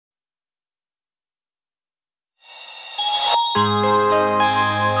Một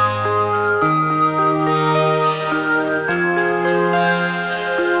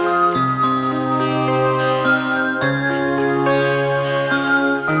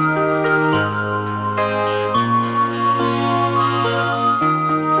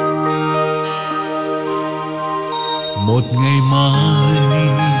ngày mai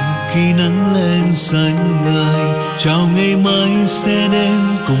khi nắng lên xanh ngời, chào ngày mới sẽ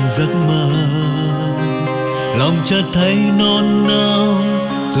đến cùng giấc mơ. Lòng chợt thấy non nao,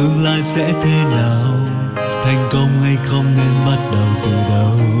 tương lai sẽ thế nào, thành công hay không nên bắt đầu từ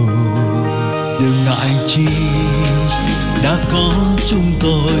đâu. Đừng ngại chi đã có chúng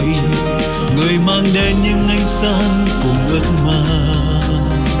tôi, người mang đến những ánh sáng cùng ước mơ.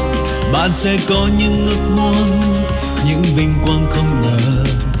 Bạn sẽ có những ước muốn, những vinh quang không ngờ.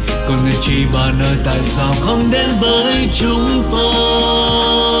 Còn người chỉ bạn ơi, tại sao không đến với chúng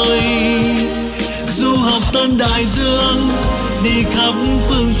tôi? Du học Tân Đại Dương, đi khắp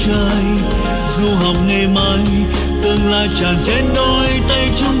phương trời. Du học ngày mai, tương lai tràn trên đôi tay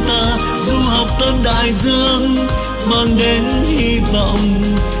chúng ta. Du học Tân Đại Dương, mang đến hy vọng,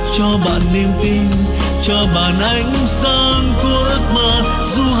 cho bạn niềm tin, cho bạn ánh sáng của ước mơ.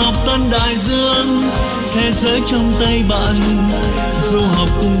 Du học Tân Đại Dương, thế giới trong tay bạn. Du học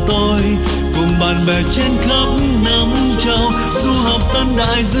cùng tôi, cùng bạn bè trên khắp năm châu. Du học Tân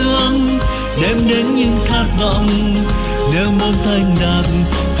Đại Dương, đem đến những khát vọng. Nếu muốn thành đạt,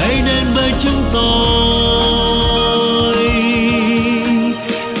 hãy đến với chúng tôi.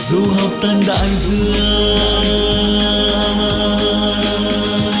 Du học Tân Đại Dương.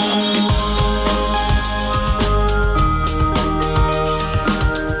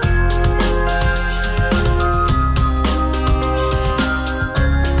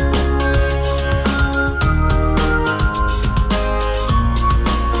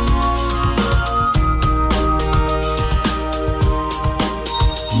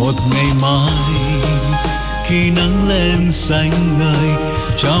 Một ngày mai khi nắng lên xanh ngời,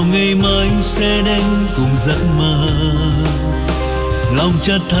 chào ngày mới sẽ đến cùng giấc mơ. Lòng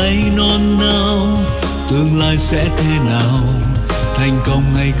chợt thấy non nao, tương lai sẽ thế nào, thành công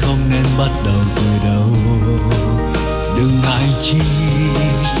hay không nên bắt đầu từ đâu. Đừng ngại chi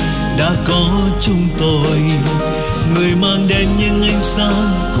đã có chúng tôi, người mang đến những ánh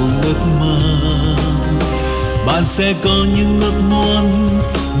sáng cùng ước mơ. Bạn sẽ có những ước muốn,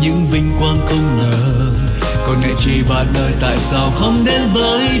 những vinh quang không ngờ. Còn ngại chi bạn ơi, tại sao không đến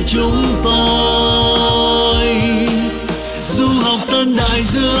với chúng tôi? Du học Tân Đại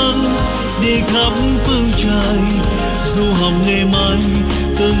Dương, đi khắp phương trời. Du học ngày mai,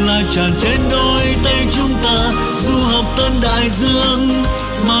 tương lai tràn trên đôi tay chúng ta. Du học Tân Đại Dương,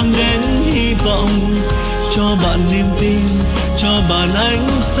 mang đến hy vọng, cho bạn niềm tin, cho bạn ánh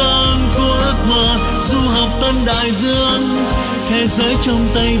sáng của ước mơ. Du học Tân Đại Dương, thế giới trong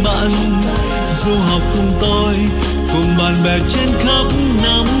tay bạn. Du học cùng tôi, cùng bạn bè trên khắp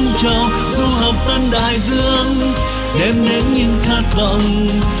năm châu. Du học Tân Đại Dương, đem đến những khát vọng.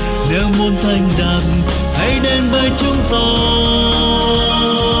 Nếu muốn thành đạt, hãy đến với chúng tôi.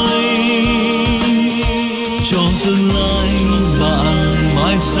 Cho tương lai bạn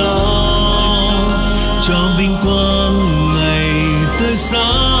mãi sau, cho vinh quang ngày tươi sáng.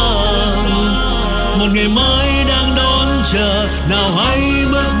 Một ngày mai đang đón chờ, nào hãy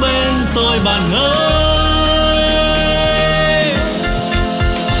bước bên tôi bạn ơi.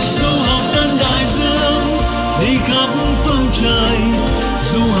 Du học Tân Đại Dương, đi khắp phương trời.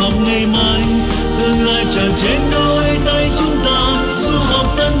 Du học ngày mai, tương lai tràn trên đôi tay chúng ta. Du học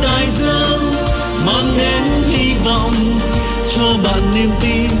Tân Đại Dương, mang đến hy vọng, cho bạn niềm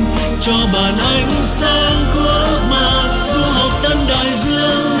tin, cho bạn ánh sáng của ước mơ. Du học Tân Đại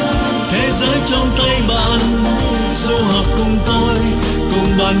Dương, thế giới trong tay bạn. Du học cùng tôi,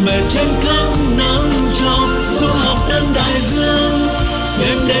 cùng bạn bè trên khắp năm châu. Du học Tân Đại Dương,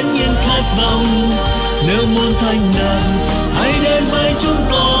 đem đến những khát vọng. Nếu muốn thành đạt, hãy đến với chúng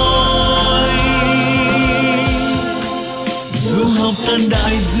tôi. Du học Tân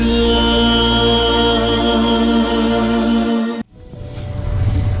Đại Dương.